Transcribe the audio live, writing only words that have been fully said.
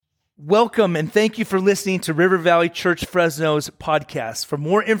Welcome and thank you for listening to River Valley Church Fresno's podcast. For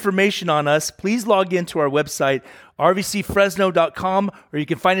more information on us, please log into our website, rvcfresno.com, or you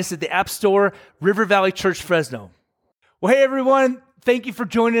can find us at the App Store, River Valley Church Fresno. Well, hey everyone, thank you for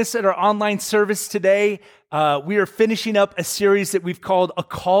joining us at our online service today. We are finishing up a series that we've called A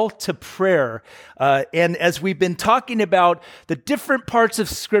Call to Prayer. And as we've been talking about the different parts of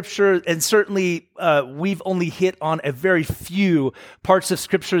Scripture, and certainly we've only hit on a very few parts of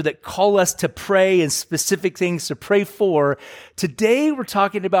Scripture that call us to pray and specific things to pray for, today we're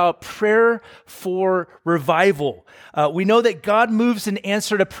talking about prayer for revival. We know that God moves in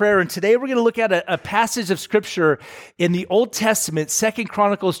answer to prayer, and today we're going to look at a passage of Scripture in the Old Testament, 2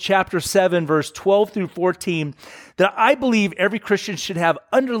 Chronicles chapter 7, verse 12 through 14, that I believe every Christian should have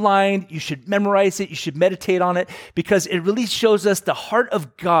underlined. You should memorize it. You should meditate on it because it really shows us the heart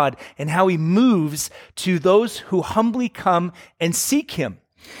of God and how he moves to those who humbly come and seek him.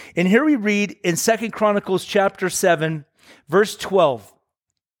 And here we read in 2 Chronicles chapter 7, verse 12.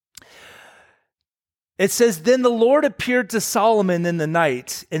 It says, "Then the Lord appeared to Solomon in the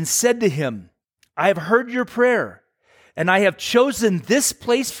night and said to him, I have heard your prayer, and I have chosen this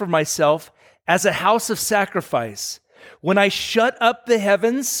place for myself as a house of sacrifice. When I shut up the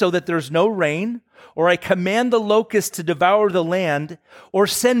heavens so that there's no rain, or I command the locusts to devour the land, or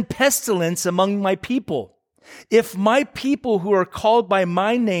send pestilence among my people, if my people who are called by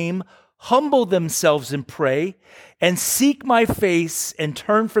my name humble themselves and pray, and seek my face and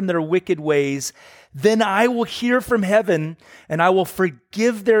turn from their wicked ways, then I will hear from heaven, and I will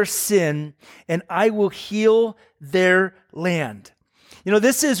forgive their sin, and I will heal their land." You know,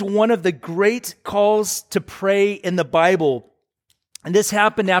 this is one of the great calls to pray in the Bible. And this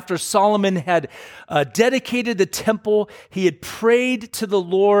happened after Solomon had dedicated the temple. He had prayed to the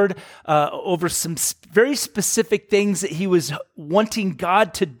Lord over some very specific things that he was wanting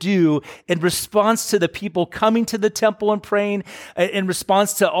God to do in response to the people coming to the temple and praying, in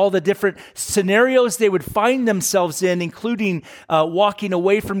response to all the different scenarios they would find themselves in, including walking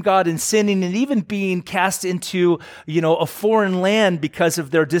away from God and sinning, and even being cast into, a foreign land because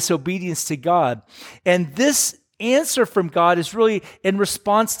of their disobedience to God. And this answer from God is really in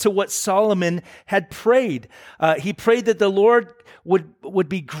response to what Solomon had prayed. He prayed that the Lord would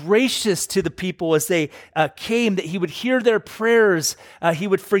be gracious to the people as they came, that he would hear their prayers, he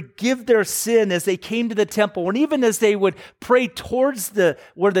would forgive their sin as they came to the temple, and even as they would pray towards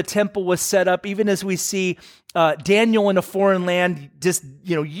where the temple was set up, even as we see Daniel in a foreign land just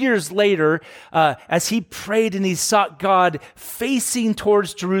years later, as he prayed and he sought God facing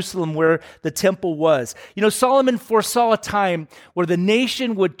towards Jerusalem where the temple was. Solomon foresaw a time where the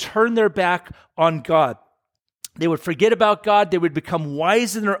nation would turn their back on God. They would forget about God. They would become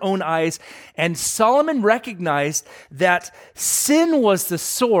wise in their own eyes. And Solomon recognized that sin was the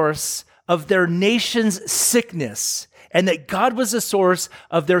source of their nation's sickness, and that God was the source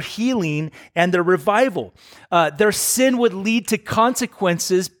of their healing and their revival. Their sin would lead to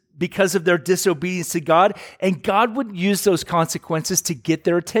consequences because of their disobedience to God, and God would use those consequences to get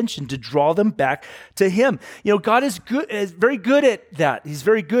their attention, to draw them back to him. God is very good at that. He's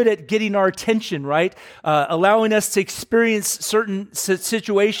very good at getting our attention, right? Allowing us to experience certain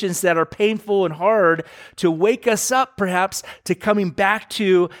situations that are painful and hard to wake us up, perhaps, to coming back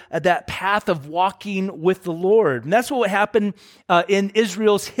to that path of walking with the Lord. And that's what happened in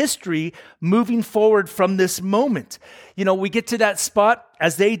Israel's history moving forward from this moment. We get to that spot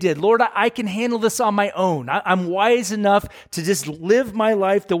as they did. Lord, I can handle this on my own. I'm wise enough to just live my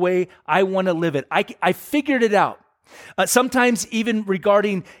life the way I want to live it. I figured it out. Sometimes even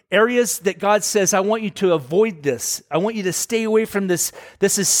regarding areas that God says, I want you to avoid this. I want you to stay away from this.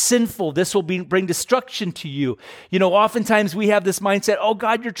 This is sinful. This will bring destruction to you. Oftentimes we have this mindset, oh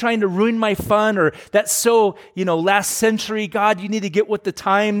God, you're trying to ruin my fun, or that's so, last century. God, you need to get with the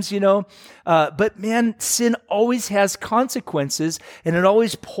times, But man, sin always has consequences, and it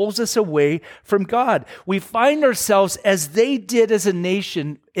always pulls us away from God. We find ourselves, as they did as a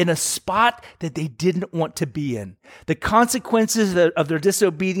nation, in a spot that they didn't want to be in. The consequences of their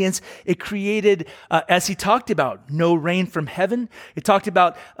disobedience, it created, as he talked about, no rain from heaven. He talked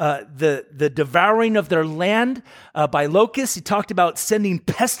about the devouring of their land by locusts. He talked about sending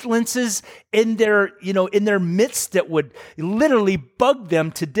pestilences in their midst that would literally bug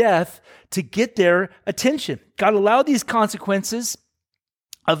them to death to get their attention. God allowed these consequences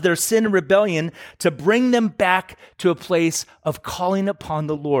of their sin and rebellion to bring them back to a place of calling upon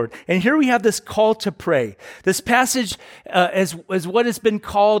the Lord. And here we have this call to pray. This passage is what has been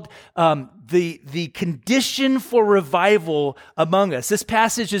called the condition for revival among us. This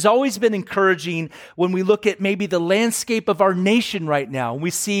passage has always been encouraging when we look at maybe the landscape of our nation right now.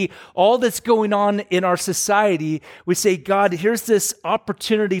 We see all that's going on in our society. We say, God, here's this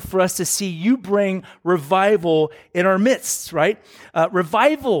opportunity for us to see you bring revival in our midst, right?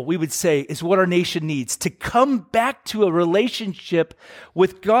 Revival, we would say, is what our nation needs, to come back to a relationship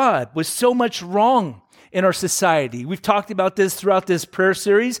with God with so much wrong in our society. We've talked about this throughout this prayer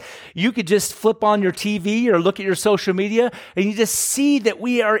series. You could just flip on your TV or look at your social media and you just see that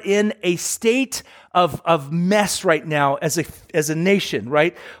we are in a state of mess right now as a nation,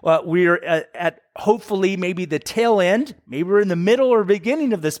 right? We're at hopefully maybe the tail end, maybe we're in the middle or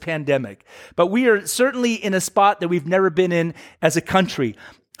beginning of this pandemic, but we are certainly in a spot that we've never been in as a country.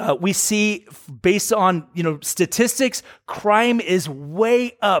 We see, based on statistics, crime is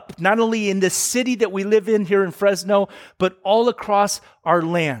way up, not only in the city that we live in here in Fresno, but all across our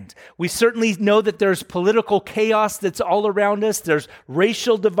land. We certainly know that there's political chaos that's all around us. There's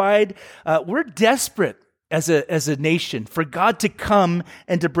racial divide. We're desperate as a nation for God to come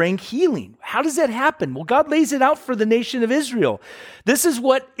and to bring healing. How does that happen? Well, God lays it out for the nation of Israel. This is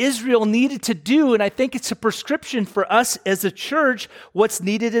what Israel needed to do, and I think it's a prescription for us as a church, what's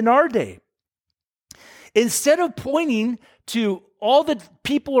needed in our day. Instead of pointing to all the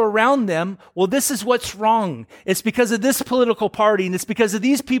people around them, well, this is what's wrong. It's because of this political party, and it's because of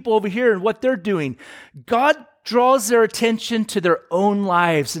these people over here and what they're doing. God draws their attention to their own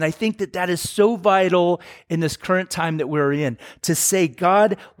lives. And I think that is so vital in this current time that we're in, to say,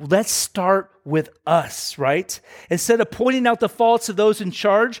 God, let's start with us, right? Instead of pointing out the faults of those in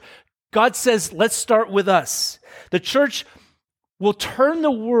charge, God says, let's start with us. The church will turn the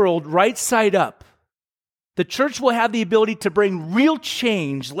world right side up. The church will have the ability to bring real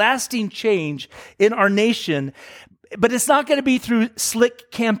change, lasting change in our nation. But it's not going to be through slick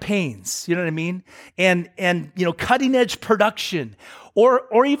campaigns, you know what I mean? And cutting edge production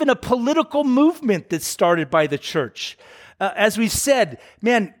or even a political movement that's started by the church. As we've said,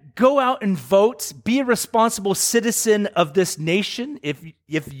 man, go out and vote. Be a responsible citizen of this nation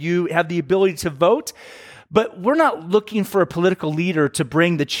if you have the ability to vote. But we're not looking for a political leader to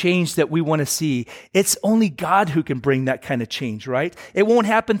bring the change that we want to see. It's only God who can bring that kind of change, right? It won't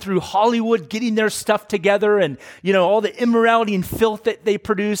happen through Hollywood getting their stuff together and, all the immorality and filth that they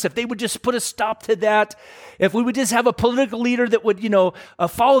produce. If they would just put a stop to that, if we would just have a political leader that would,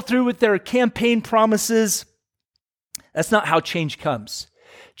 follow through with their campaign promises, that's not how change comes.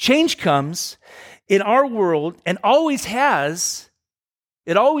 Change comes in our world and always has.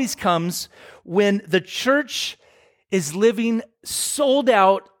 It always comes when the church is living sold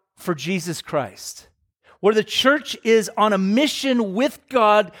out for Jesus Christ, where the church is on a mission with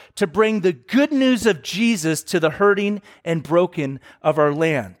God to bring the good news of Jesus to the hurting and broken of our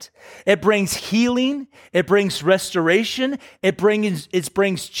land. It brings healing. It brings restoration. It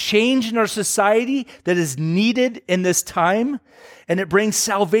brings change in our society that is needed in this time. And it brings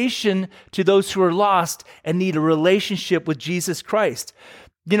salvation to those who are lost and need a relationship with Jesus Christ.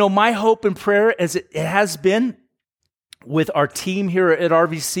 My hope and prayer, as it has been with our team here at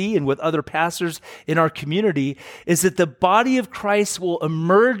RVC and with other pastors in our community, is that the body of Christ will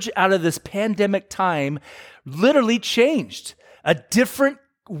emerge out of this pandemic time literally changed, a different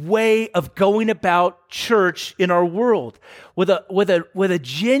way of going about church in our world, with a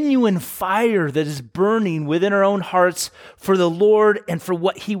genuine fire that is burning within our own hearts for the Lord and for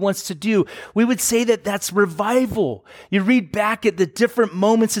what He wants to do. We would say that that's revival. You read back at the different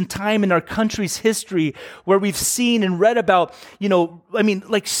moments in time in our country's history where we've seen and read about,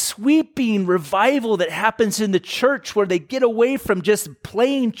 sweeping revival that happens in the church, where they get away from just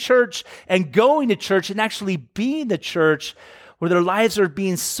playing church and going to church and actually being the church, where their lives are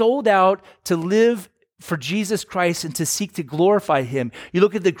being sold out to live for Jesus Christ and to seek to glorify Him. You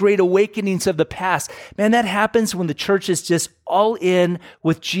look at the great awakenings of the past. Man, that happens when the church is just all in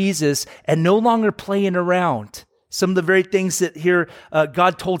with Jesus and no longer playing around. Some of the very things that here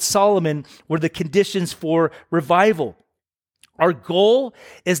God told Solomon were the conditions for revival. Our goal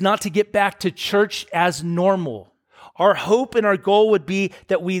is not to get back to church as normal. Our hope and our goal would be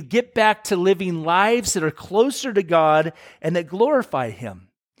that we get back to living lives that are closer to God and that glorify Him.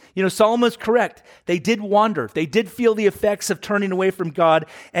 Solomon's correct. They did wander. They did feel the effects of turning away from God.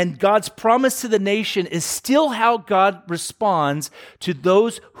 And God's promise to the nation is still how God responds to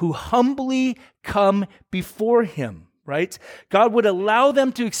those who humbly come before Him, right? God would allow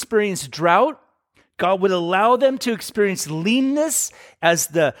them to experience drought, God would allow them to experience leanness as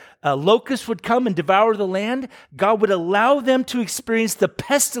the locust would come and devour the land. God would allow them to experience the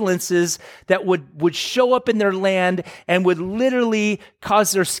pestilences that would show up in their land and would literally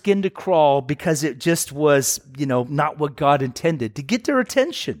cause their skin to crawl because it just was, not what God intended, to get their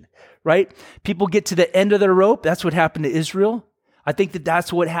attention, right? People get to the end of their rope. That's what happened to Israel. I think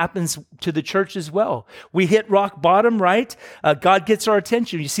that's what happens to the church as well. We hit rock bottom, right? God gets our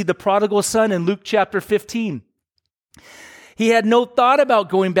attention. You see the prodigal son in Luke chapter 15. He had no thought about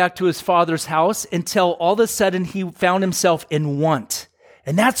going back to his father's house until all of a sudden he found himself in want.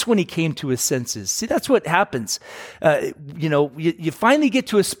 And that's when he came to his senses. See, that's what happens. You finally get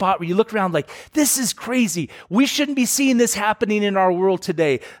to a spot where you look around like, this is crazy. We shouldn't be seeing this happening in our world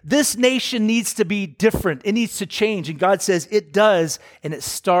today. This nation needs to be different. It needs to change. And God says it does. And it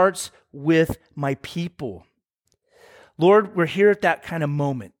starts with my people. Lord, we're here at that kind of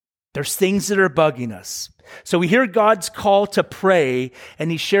moment. There's things that are bugging us. So we hear God's call to pray,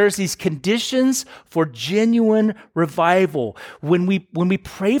 and he shares these conditions for genuine revival. When we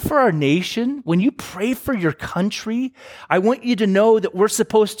pray for our nation, when you pray for your country, I want you to know that we're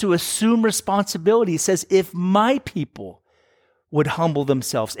supposed to assume responsibility. It says, if my people would humble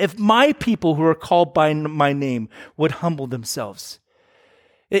themselves, if my people who are called by my name would humble themselves.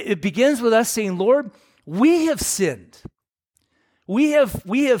 It begins with us saying, Lord, we have sinned. We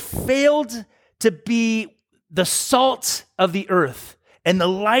have failed to be the salt of the earth and the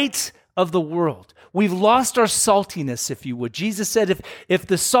light of the world. We've lost our saltiness, if you would. Jesus said, if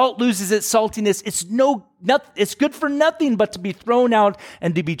the salt loses its saltiness, it's good for nothing but to be thrown out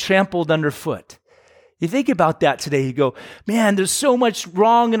and to be trampled underfoot. You think about that today, you go, man, there's so much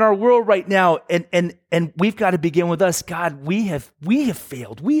wrong in our world right now. And we've got to begin with us. God, we have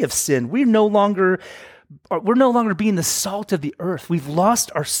failed. We have sinned. We're no longer being the salt of the earth. We've lost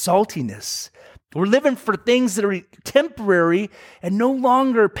our saltiness. We're living for things that are temporary and no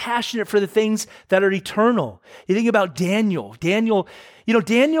longer passionate for the things that are eternal. You think about Daniel. Daniel,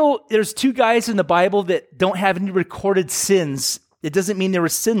 there's two guys in the Bible that don't have any recorded sins. It doesn't mean they were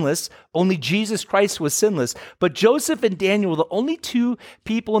sinless. Only Jesus Christ was sinless. But Joseph and Daniel were the only two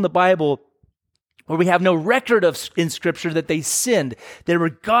people in the Bible where we have no record of in Scripture that they sinned. They were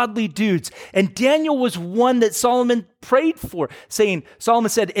godly dudes. And Daniel was one that Solomon prayed for, Solomon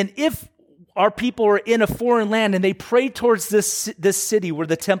said, and if our people are in a foreign land and they pray towards this city where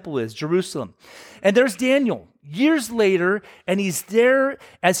the temple is, Jerusalem. And there's Daniel years later, and he's there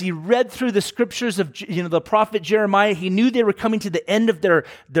as he read through the scriptures of the prophet Jeremiah. He knew they were coming to the end of their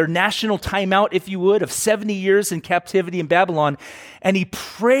national timeout, if you would, of 70 years in captivity in Babylon. And he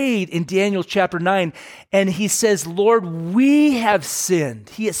prayed in Daniel chapter 9, and he says, Lord, we have sinned.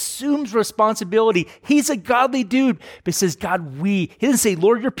 He assumes responsibility. He's a godly dude, but he says, God, he didn't say,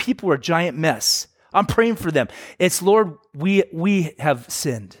 Lord, your people are a giant mess. I'm praying for them. It's, Lord, we have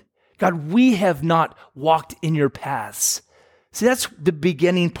sinned. God, we have not walked in your paths. See, that's the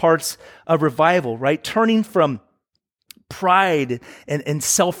beginning parts of revival, right? Turning from pride and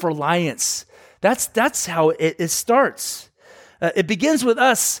self-reliance. That's how it starts. It begins with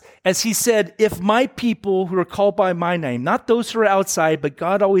us, as he said, if my people who are called by my name, not those who are outside, but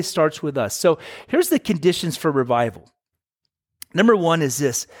God always starts with us. So here's the conditions for revival. Number one is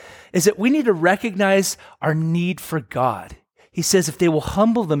that we need to recognize our need for God. He says if they will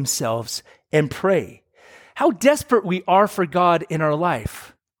humble themselves and pray. How desperate we are for God in our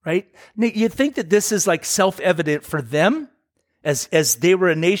life, right? You think that this is like self-evident for them as they were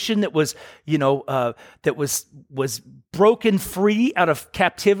a nation that was, that was broken free out of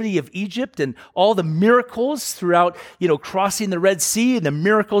captivity of Egypt and all the miracles throughout, crossing the Red Sea and the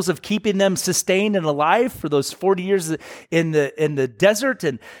miracles of keeping them sustained and alive for those 40 years in the desert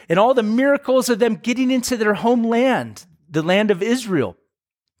and all the miracles of them getting into their homeland, the land of Israel.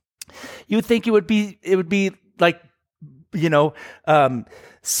 You would think it would be like,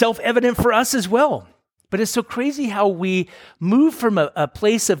 self-evident for us as well. But it's so crazy how we move from a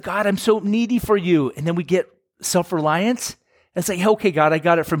place of, God, I'm so needy for you. And then we get self-reliance and say, okay, God, I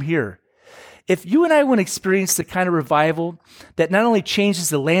got it from here. If you and I want to experience the kind of revival that not only changes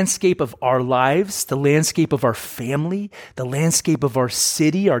the landscape of our lives, the landscape of our family, the landscape of our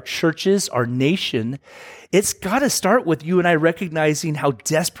city, our churches, our nation, it's got to start with you and I recognizing how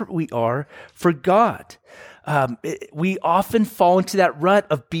desperate we are for God. We often fall into that rut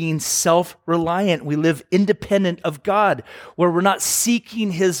of being self-reliant. We live independent of God, where we're not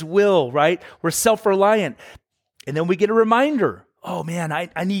seeking his will, right? We're self-reliant. And then we get a reminder, oh man,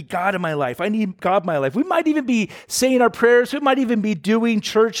 I need God in my life. I need God in my life. We might even be saying our prayers. We might even be doing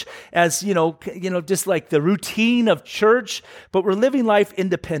church as, just like the routine of church, but we're living life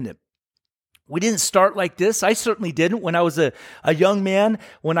independent. We didn't start like this. I certainly didn't when I was a young man,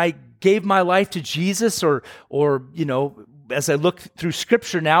 when I gave my life to Jesus, or as I look through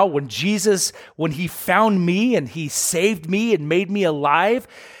Scripture now, when he found me and he saved me and made me alive.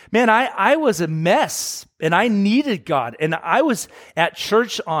 Man, I was a mess, and I needed God. And I was at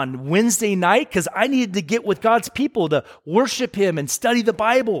church on Wednesday night because I needed to get with God's people to worship Him and study the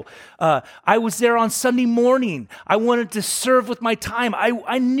Bible. I was there on Sunday morning. I wanted to serve with my time.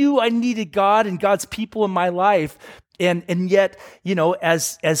 I knew I needed God and God's people in my life. And yet,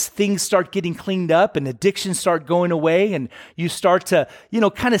 as things start getting cleaned up and addictions start going away and you start to,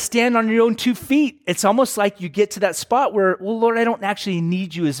 kind of stand on your own 2 feet, it's almost like you get to that spot where, well, Lord, I don't actually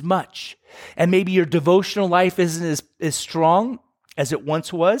need you as much. And maybe your devotional life isn't as strong as it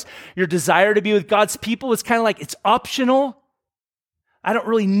once was. Your desire to be with God's people is kind of like it's optional. I don't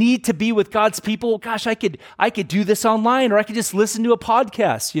really need to be with God's people. Gosh, I could do this online, or I could just listen to a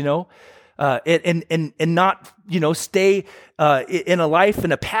podcast, and not, stay in a life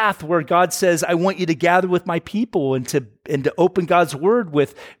and a path where God says, I want you to gather with my people and to open God's word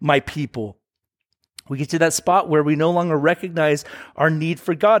with my people. We get to that spot where we no longer recognize our need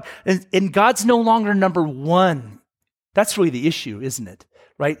for God. And God's no longer number one. That's really the issue, isn't it?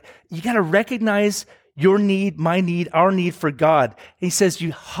 Right? You got to recognize your need, my need, our need for God. He says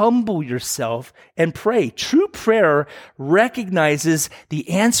you humble yourself and pray. True prayer recognizes the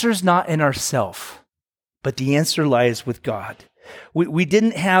answer's not in ourselves, but the answer lies with God. We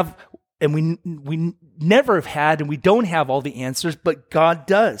didn't have, and we never have had, and we don't have all the answers, but God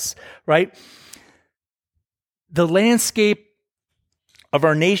does, right? The landscape of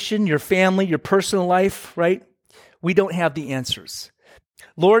our nation, your family, your personal life, right? We don't have the answers.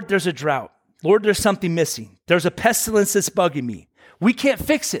 Lord, there's a drought. Lord, there's something missing. There's a pestilence that's bugging me. We can't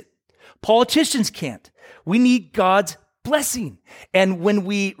fix it. Politicians can't. We need God's blessing. And when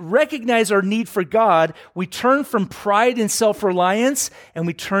we recognize our need for God, we turn from pride and self-reliance and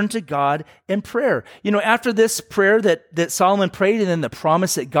we turn to God in prayer. After this prayer that Solomon prayed and then the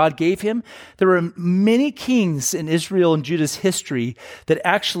promise that God gave him, there were many kings in Israel and Judah's history that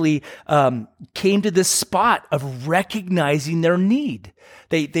actually came to this spot of recognizing their need.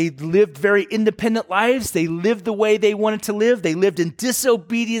 They lived very independent lives. They lived the way they wanted to live. They lived in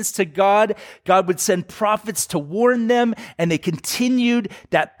disobedience to God. God would send prophets to warn them, and they continued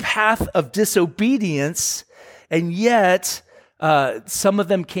that path of disobedience. And yet, some of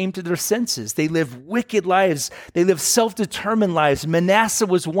them came to their senses. They lived wicked lives. They lived self-determined lives. Manasseh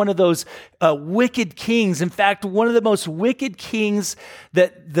was one of those wicked kings. In fact, one of the most wicked kings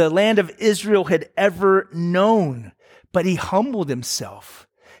that the land of Israel had ever known. But he humbled himself.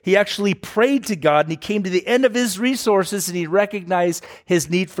 He actually prayed to God, and he came to the end of his resources, and he recognized his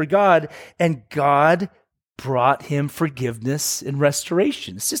need for God, and God brought him forgiveness and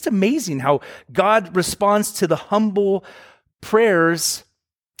restoration. It's just amazing how God responds to the humble prayers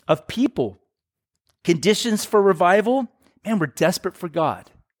of people. Conditions for revival, man, we're desperate for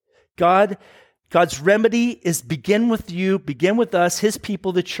God. God's remedy is begin with you, begin with us, his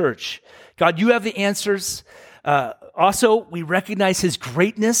people, the church. God, you have the answers. Also, we recognize his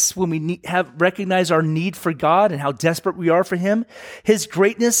greatness when we recognize our need for God and how desperate we are for him, his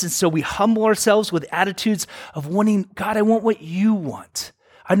greatness. And so we humble ourselves with attitudes of wanting, God, I want what you want.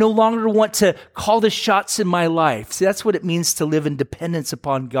 I no longer want to call the shots in my life. See, that's what it means to live in dependence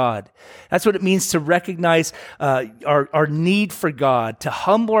upon God. That's what it means to recognize our need for God, to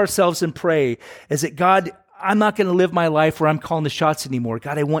humble ourselves and pray, is that God, I'm not going to live my life where I'm calling the shots anymore.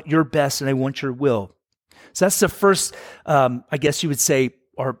 God, I want your best and I want your will. So that's the first, I guess you would say,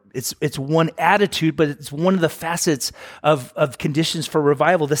 or it's one attitude, but it's one of the facets of conditions for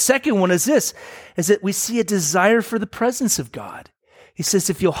revival. The second one is this, is that we see a desire for the presence of God. He says,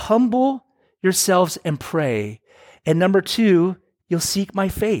 if you'll humble yourselves and pray, and number 2, you'll seek my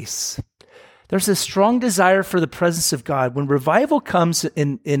face. There's a strong desire for the presence of God. When revival comes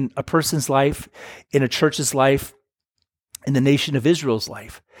in a person's life, in a church's life, in the nation of Israel's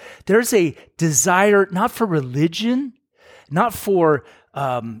life, there's a desire not for religion, not for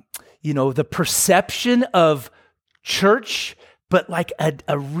the perception of church, but like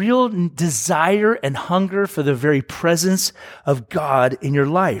a real desire and hunger for the very presence of God in your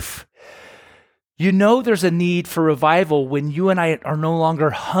life. There's a need for revival when you and I are no longer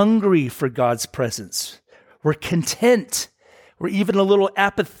hungry for God's presence. We're content. We're even a little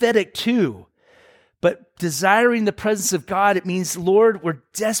apathetic too. But desiring the presence of God, it means, Lord, we're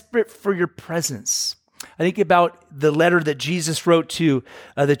desperate for your presence. I think about the letter that Jesus wrote to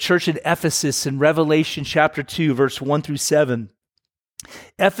the church in Ephesus in Revelation chapter 2, verse 1 through 7.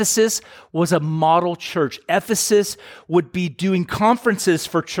 Ephesus was a model church. Ephesus would be doing conferences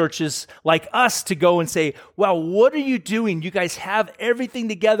for churches like us to go and say, wow, what are you doing? You guys have everything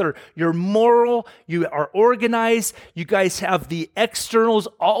together. You're moral. You are organized. You guys have the externals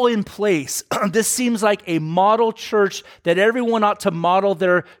all in place. This seems like a model church that everyone ought to model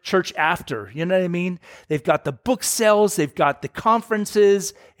their church after. You know what I mean? They've got the book sales. They've got the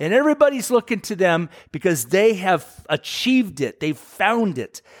conferences, and everybody's looking to them because they have achieved it. They've found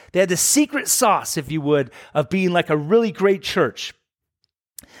it. They had the secret sauce, if you would, of being like a really great church.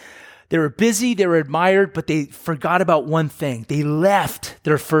 They were busy, they were admired, but they forgot about one thing. They left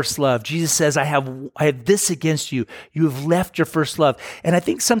their first love. Jesus says, I have this against you. You have left your first love. And I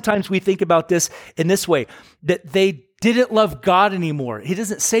think sometimes we think about this in this way, that they didn't love God anymore. He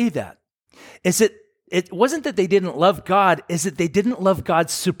doesn't say that. It wasn't that they didn't love God, is that they didn't love God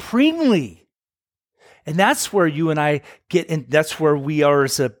supremely. And that's where you and I get in, that's where we are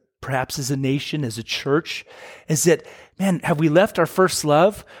perhaps as a nation, as a church, is that, man, have we left our first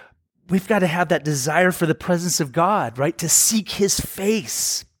love? We've got to have that desire for the presence of God, right? To seek his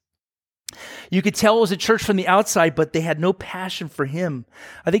face. You could tell it was a church from the outside, but they had no passion for him.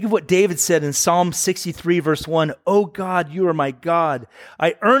 I think of what David said in Psalm 63, verse 1, "Oh God, you are my God.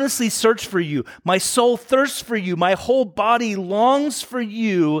 I earnestly search for you. My soul thirsts for you. My whole body longs for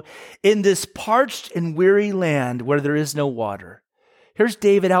you in this parched and weary land where there is no water." Here's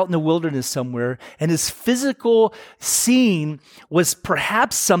David out in the wilderness somewhere, and his physical scene was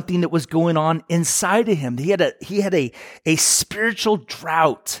perhaps something that was going on inside of him. He had a spiritual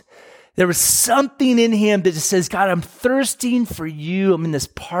drought. There was something in him that just says, God, I'm thirsting for you. I'm in this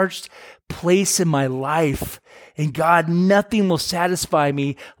parched place in my life. And God, nothing will satisfy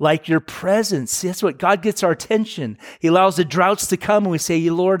me like your presence. See, that's what God gets our attention. He allows the droughts to come and we say,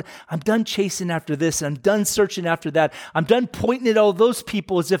 Lord, I'm done chasing after this. And I'm done searching after that. I'm done pointing at all those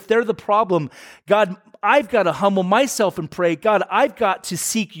people as if they're the problem. God, I've got to humble myself and pray. God, I've got to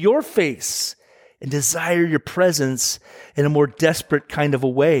seek your face and desire your presence in a more desperate kind of a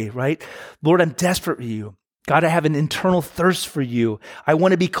way, right? Lord, I'm desperate for you. God, I have an internal thirst for you. I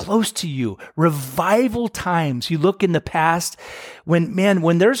want to be close to you. Revival times. You look in the past when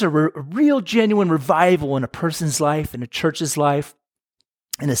there's a real genuine revival in a person's life, in a church's life,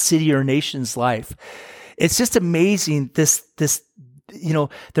 in a city or nation's life. It's just amazing this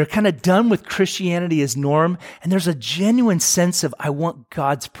they're kind of done with Christianity as norm, and there's a genuine sense of, I want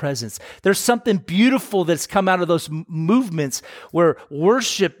God's presence. There's something beautiful that's come out of those movements where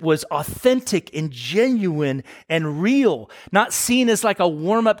worship was authentic and genuine and real, not seen as like a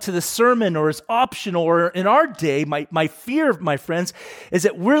warm-up to the sermon or as optional. Or in our day, my fear, my friends, is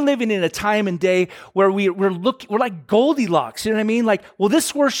that we're living in a time and day where we're like Goldilocks, you know what I mean? Like, well,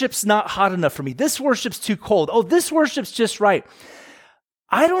 this worship's not hot enough for me. This worship's too cold. Oh, this worship's just right.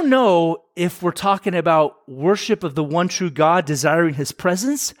 I don't know if we're talking about worship of the one true God, desiring his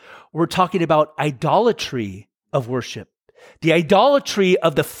presence, or we're talking about idolatry of worship. The idolatry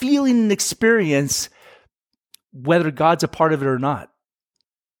of the feeling and experience, whether God's a part of it or not.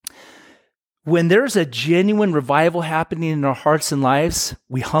 When there's a genuine revival happening in our hearts and lives,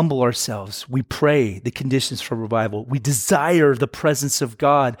 we humble ourselves. We pray the conditions for revival. We desire the presence of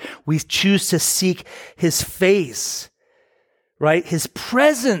God. We choose to seek his face. Right? His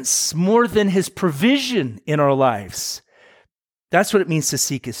presence more than his provision in our lives. That's what it means to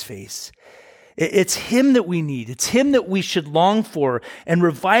seek his face. It's him that we need. It's him that we should long for. And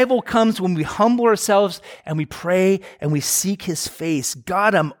revival comes when we humble ourselves and we pray and we seek his face.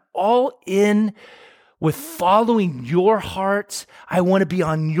 God, I'm all in with following your heart. I want to be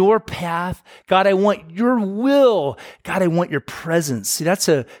on your path. God, I want your will. God, I want your presence. See,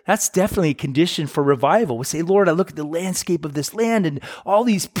 that's definitely a condition for revival. We say, Lord, I look at the landscape of this land and all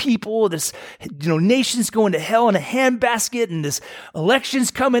these people, this, nations going to hell in a handbasket, and this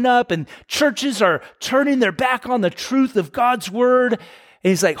election's coming up and churches are turning their back on the truth of God's word. And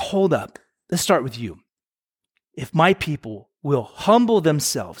he's like, hold up. Let's start with you. If my people will humble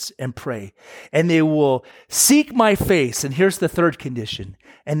themselves and pray, and they will seek my face, and here's the third condition,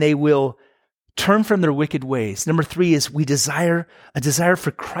 and they will turn from their wicked ways. Number 3 is a desire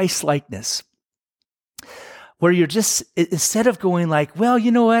for Christ-likeness, where you're just, instead of going like, well, you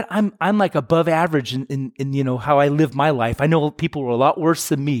know what, I'm like above average in how I live my life. I know people are a lot worse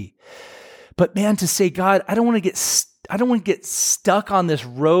than me. But man, to say, God, I don't want to get stuck on this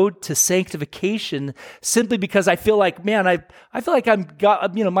road to sanctification simply because I feel like, man, I feel like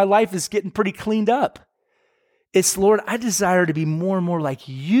my life is getting pretty cleaned up. It's, Lord, I desire to be more and more like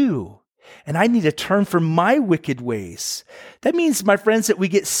you, and I need to turn from my wicked ways. That means, my friends, that we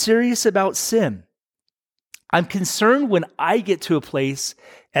get serious about sin. I'm concerned when I get to a place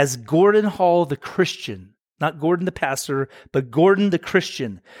as Gordon Hall, the Christian, not Gordon the pastor, but Gordon the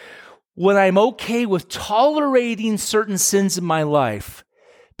Christian, when I'm okay with tolerating certain sins in my life,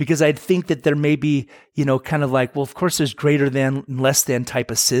 because I think that there may be, kind of like, well, of course there's greater than and less than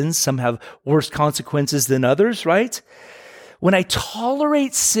type of sins. Some have worse consequences than others, right? When I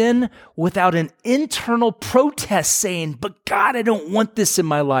tolerate sin without an internal protest saying, but God, I don't want this in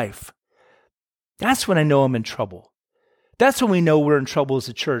my life, that's when I know I'm in trouble. That's when we know we're in trouble as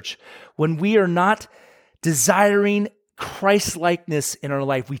a church. When we are not desiring Christ-likeness in our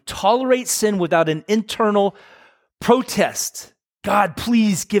life. We tolerate sin without an internal protest. God,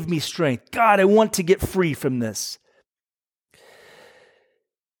 please give me strength. God, I want to get free from this.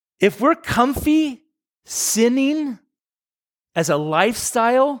 If we're comfy sinning as a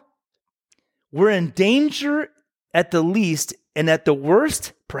lifestyle, we're in danger at the least, and at the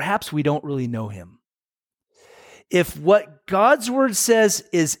worst, perhaps we don't really know him. If what God's word says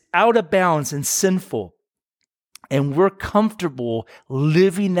is out of bounds and sinful, and we're comfortable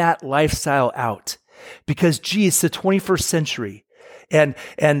living that lifestyle out, because it's the 21st century, and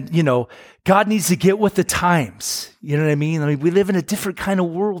God needs to get with the times. You know what I mean? We live in a different kind of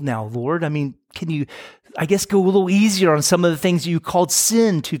world now, Lord. Can you, I guess, go a little easier on some of the things you called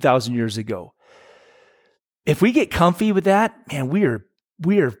sin 2,000 years ago? If we get comfy with that, man, we are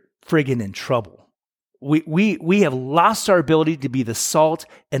friggin' in trouble. We have lost our ability to be the salt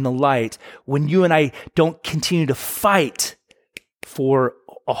and the light when you and I don't continue to fight for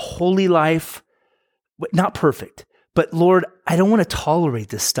a holy life, not perfect, but Lord, I don't want to tolerate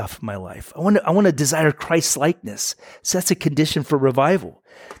this stuff in my life. I want to desire Christ-likeness. So that's a condition for revival.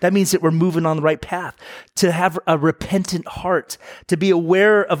 That means that we're moving on the right path, to have a repentant heart, to be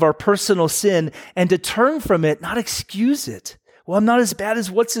aware of our personal sin and to turn from it, not excuse it. Well, I'm not as bad as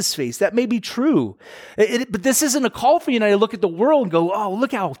what's-his-face. That may be true. But this isn't a call for you and I to look at the world and go, oh,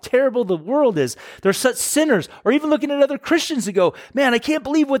 look how terrible the world is. They're such sinners. Or even looking at other Christians and go, man, I can't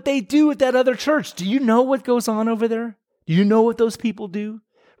believe what they do at that other church. Do you know what goes on over there? Do you know what those people do?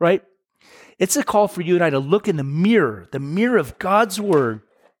 Right? It's a call for you and I to look in the mirror of God's word,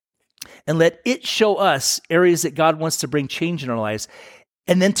 and let it show us areas that God wants to bring change in our lives,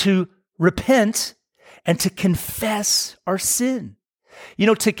 and then to repent and to confess our sin.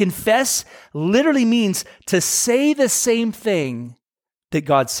 To confess literally means to say the same thing that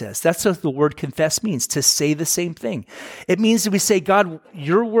God says. That's what the word confess means, to say the same thing. It means that we say, God,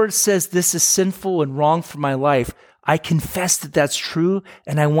 your word says this is sinful and wrong for my life. I confess that that's true,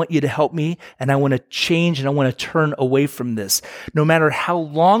 and I want you to help me, and I want to change, and I want to turn away from this. No matter how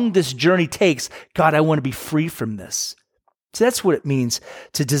long this journey takes, God, I want to be free from this. So that's what it means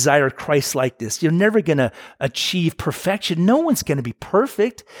to desire Christ-likeness. You're never going to achieve perfection. No one's going to be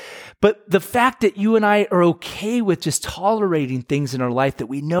perfect. But the fact that you and I are okay with just tolerating things in our life that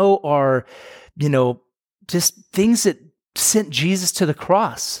we know are, just things that sent Jesus to the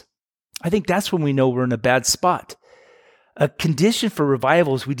cross, I think that's when we know we're in a bad spot. A condition for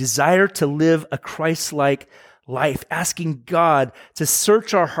revival is we desire to live a Christ-like life, asking God to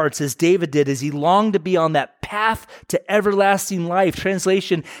search our hearts as David did, as he longed to be on that path to everlasting life.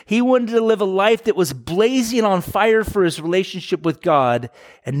 Translation, he wanted to live a life that was blazing on fire for his relationship with God,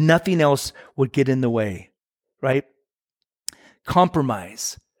 and nothing else would get in the way, right?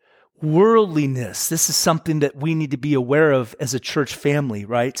 Compromise. Worldliness. This is something that we need to be aware of as a church family,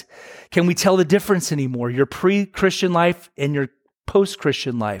 right? Can we tell the difference anymore? Your pre-Christian life and your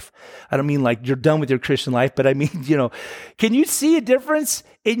post-Christian life. I don't mean like you're done with your Christian life, but I mean, can you see a difference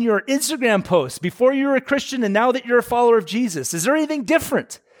in your Instagram posts before you were a Christian and now that you're a follower of Jesus? Is there anything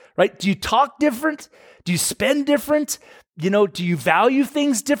different, right? Do you talk different? Do you spend different? Do you value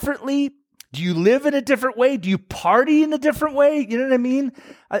things differently? Do you live in a different way? Do you party in a different way? You know what I mean?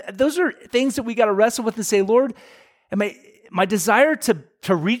 Those are things that we got to wrestle with and say, Lord, my desire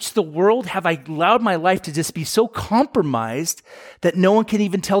to reach the world, have I allowed my life to just be so compromised that no one can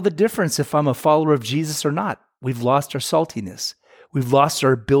even tell the difference if I'm a follower of Jesus or not? We've lost our saltiness. We've lost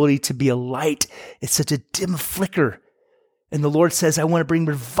our ability to be a light. It's such a dim flicker. And the Lord says, I want to bring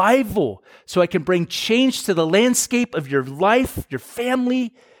revival so I can bring change to the landscape of your life, your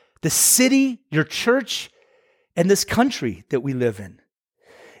family, the city, your church, and this country that we live in.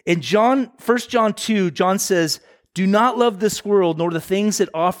 In 1 John 2, John says, do not love this world nor the things it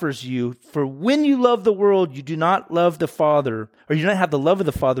offers you, for when you love the world, you do not love the Father, or you do not have the love of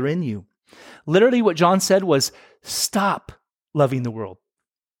the Father in you. Literally what John said was, stop loving the world.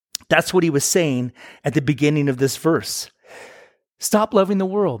 That's what he was saying at the beginning of this verse. Stop loving the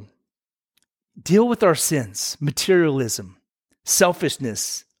world. Deal with our sins, materialism,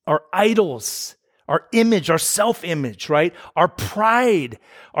 selfishness, our idols, our image, our self-image, right? Our pride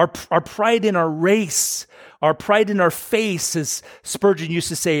in our race, our pride in our face, as Spurgeon used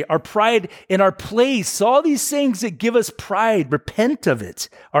to say, our pride in our place, all these things that give us pride, repent of it.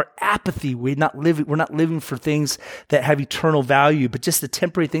 Our apathy, we're not living for things that have eternal value, but just the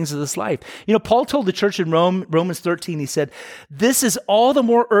temporary things of this life. Paul told the church in Romans 13, he said, "This is all the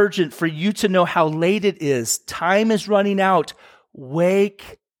more urgent for you to know how late it is. Time is running out.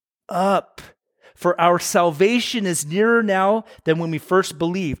 Wake up, for our salvation is nearer now than when we first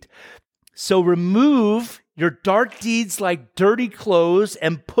believed. So remove your dark deeds like dirty clothes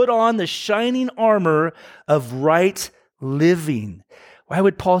and put on the shining armor of right living." Why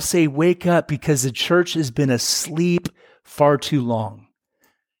would Paul say wake up? Because the church has been asleep far too long.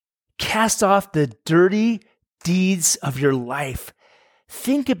 Cast off the dirty deeds of your life.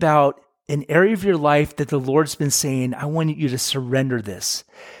 Think about an area of your life that the Lord's been saying, I want you to surrender this.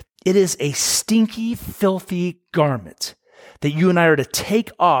 It is a stinky, filthy garment that you and I are to take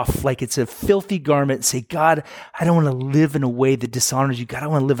off like it's a filthy garment and say, God, I don't want to live in a way that dishonors you. God, I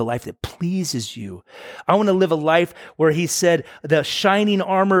want to live a life that pleases you. I want to live a life where he said, the shining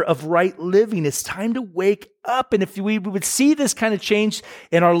armor of right living. It's time to wake up. And if we would see this kind of change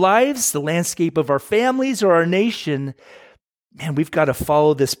in our lives, the landscape of our families or our nation, man, we've got to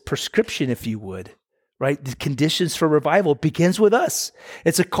follow this prescription, if you would, right? The conditions for revival begins with us.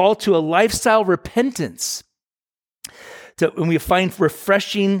 It's a call to a lifestyle repentance. And we find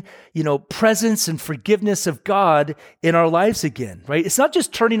refreshing, presence and forgiveness of God in our lives again, right? It's not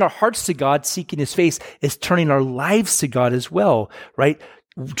just turning our hearts to God, seeking his face. It's turning our lives to God as well, right?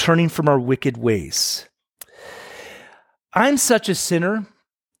 Turning from our wicked ways. I'm such a sinner.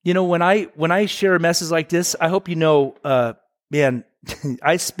 When I share a message like this, I hope man,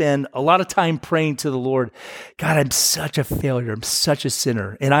 I spend a lot of time praying to the Lord. God, I'm such a failure. I'm such a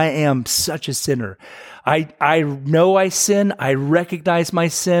sinner. And I am such a sinner. I know I sin. I recognize my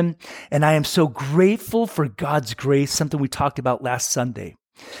sin. And I am so grateful for God's grace, something we talked about last Sunday.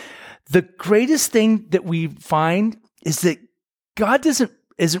 The greatest thing that we find is that God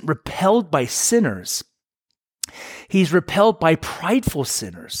isn't repelled by sinners. He's repelled by prideful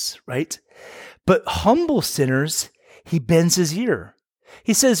sinners, right? But humble sinners, he bends his ear.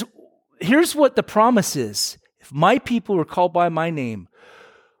 He says, here's what the promise is. If my people who are called by my name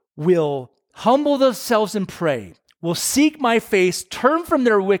will humble themselves and pray, will seek my face, turn from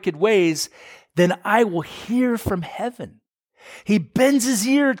their wicked ways, then I will hear from heaven. He bends his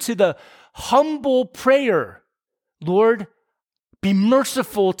ear to the humble prayer. Lord, be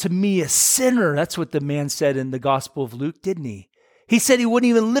merciful to me, a sinner. That's what the man said in the Gospel of Luke, didn't he? He said he wouldn't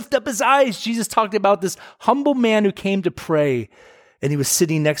even lift up his eyes. Jesus talked about this humble man who came to pray, and he was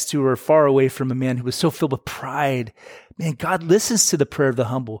sitting next to or far away from a man who was so filled with pride. Man, God listens to the prayer of the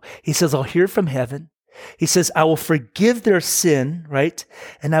humble. He says, I'll hear from heaven. He says, I will forgive their sin, right?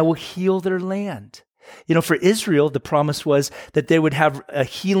 And I will heal their land. For Israel, the promise was that they would have a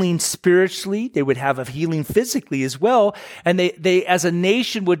healing spiritually, they would have a healing physically as well, and they as a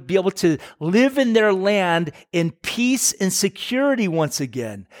nation would be able to live in their land in peace and security once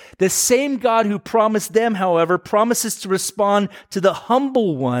again. The same God who promised them, however, promises to respond to the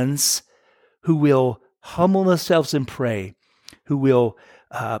humble ones who will humble themselves and pray, who will,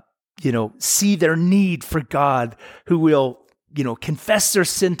 see their need for God, who will confess their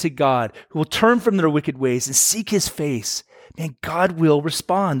sin to God, who will turn from their wicked ways and seek his face. Man, God will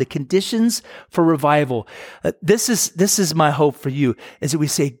respond. The conditions for revival. This is my hope for you, is that we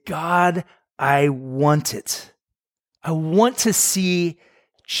say, God, I want it. I want to see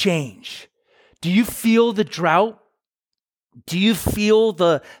change. Do you feel the drought? Do you feel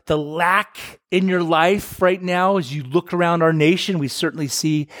the lack in your life right now? As you look around our nation, we certainly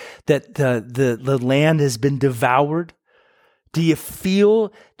see that the land has been devoured. Do you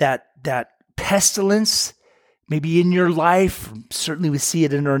feel that pestilence maybe in your life? Certainly we see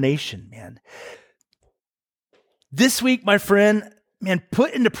it in our nation, man. This week, my friend,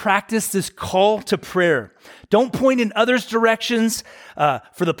 put into practice this call to prayer. Don't point in others' directions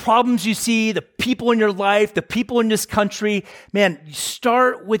for the problems you see, the people in your life, the people in this country. Man,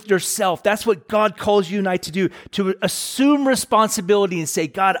 start with yourself. That's what God calls you and I to do, to assume responsibility and say,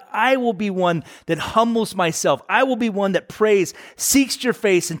 God, I will be one that humbles myself. I will be one that prays, seeks your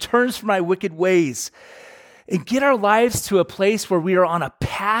face, and turns from my wicked ways. And get our lives to a place where we are on a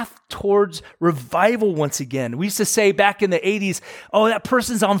path towards revival once again. We used to say back in the 80s, oh, that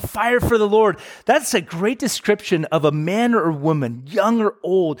person's on fire for the Lord. That's a great description of a man or woman, young or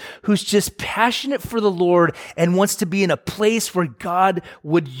old, who's just passionate for the Lord and wants to be in a place where God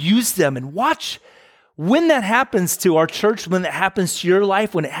would use them. And watch when that happens to our church, when that happens to your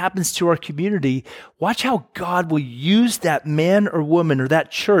life, when it happens to our community, watch how God will use that man or woman or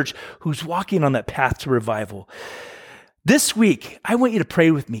that church who's walking on that path to revival. This week, I want you to pray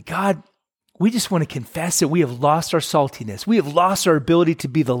with me. God, we just want to confess that we have lost our saltiness. We have lost our ability to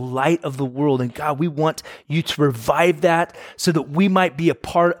be the light of the world. And God, we want you to revive that so that we might be a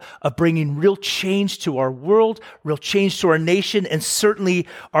part of bringing real change to our world, real change to our nation, and certainly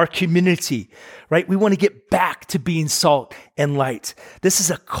our community, right? We want to get back to being salt and light. This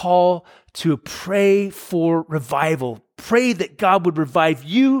is a call to pray for revival. Pray that God would revive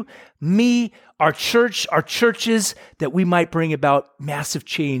you, me, our church, our churches, that we might bring about massive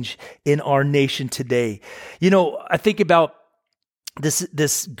change in our nation today. You know, I think about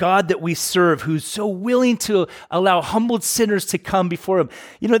this God that we serve, who's so willing to allow humbled sinners to come before him.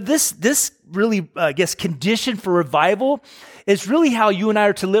 You know, this really, condition for revival is really how you and I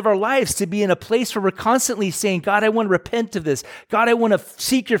are to live our lives, to be in a place where we're constantly saying, God, I want to repent of this. God, I want to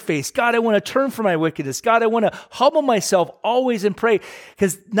seek your face. God, I want to turn from my wickedness. God, I want to humble myself always and pray.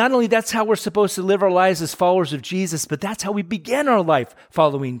 Because not only that's how we're supposed to live our lives as followers of Jesus, but that's how we begin our life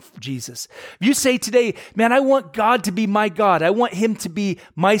following Jesus. If you say today, man, I want God to be my God. I want him to be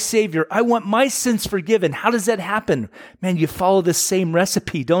my Savior. I want my sins forgiven. How does that happen? Man, you follow the same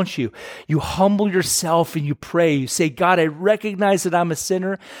recipe, don't you? You humble yourself and you pray. You say, God, I recognize that I'm a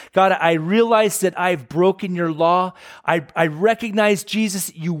sinner. God, I realize that I've broken your law. I recognize,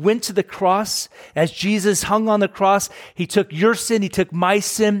 Jesus, you went to the cross. As Jesus hung on the cross, he took your sin, he took my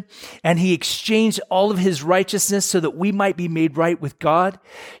sin, and he exchanged all of his righteousness so that we might be made right with God.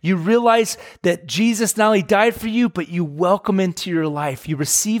 You realize that Jesus not only died for you, but you welcome into your life. You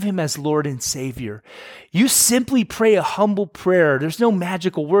receive him as Lord and Savior. You simply pray a humble prayer. There's no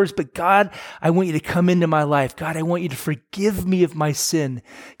magical words, but God, I want you to come into my life. God, I want you to forgive me of my sin.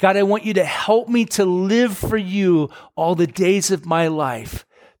 God, I want you to help me to live for you all the days of my life.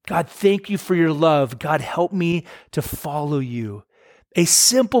 God, thank you for your love. God, help me to follow you. A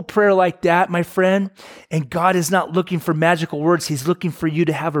simple prayer like that, my friend, and God is not looking for magical words. He's looking for you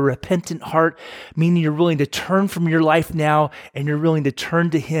to have a repentant heart, meaning you're willing to turn from your life now and you're willing to turn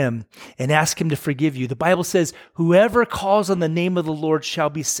to him and ask him to forgive you. The Bible says, whoever calls on the name of the Lord shall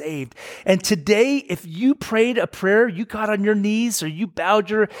be saved. And today, if you prayed a prayer, you got on your knees or you bowed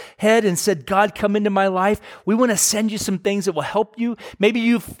your head and said, God, come into my life, we want to send you some things that will help you. Maybe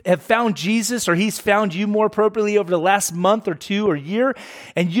you have found Jesus or he's found you more appropriately over the last month or two or year,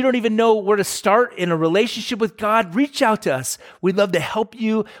 and you don't even know where to start in a relationship with God, reach out to us. We'd love to help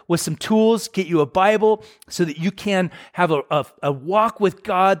you with some tools, get you a Bible so that you can have a walk with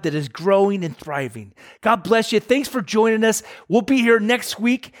God that is growing and thriving. God bless you. Thanks for joining us. We'll be here next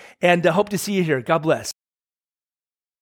week and hope to see you here. God bless.